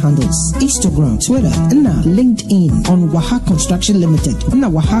media handles: Instagram, Twitter, and now LinkedIn on Waha Construction Limited. And now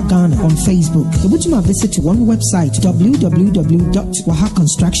Waha Ghana on Facebook. Visit one website: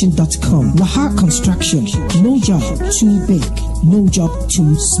 www.wahaconstruction.com. Waha Construction. No job too big, no job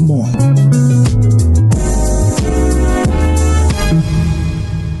too small.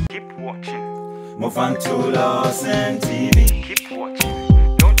 Move on to Lordson TV. Keep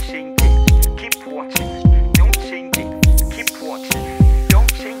watching, don't change it. Keep watching, don't change it. Keep watching,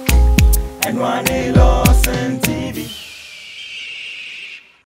 don't change it. And one day Lordson TV.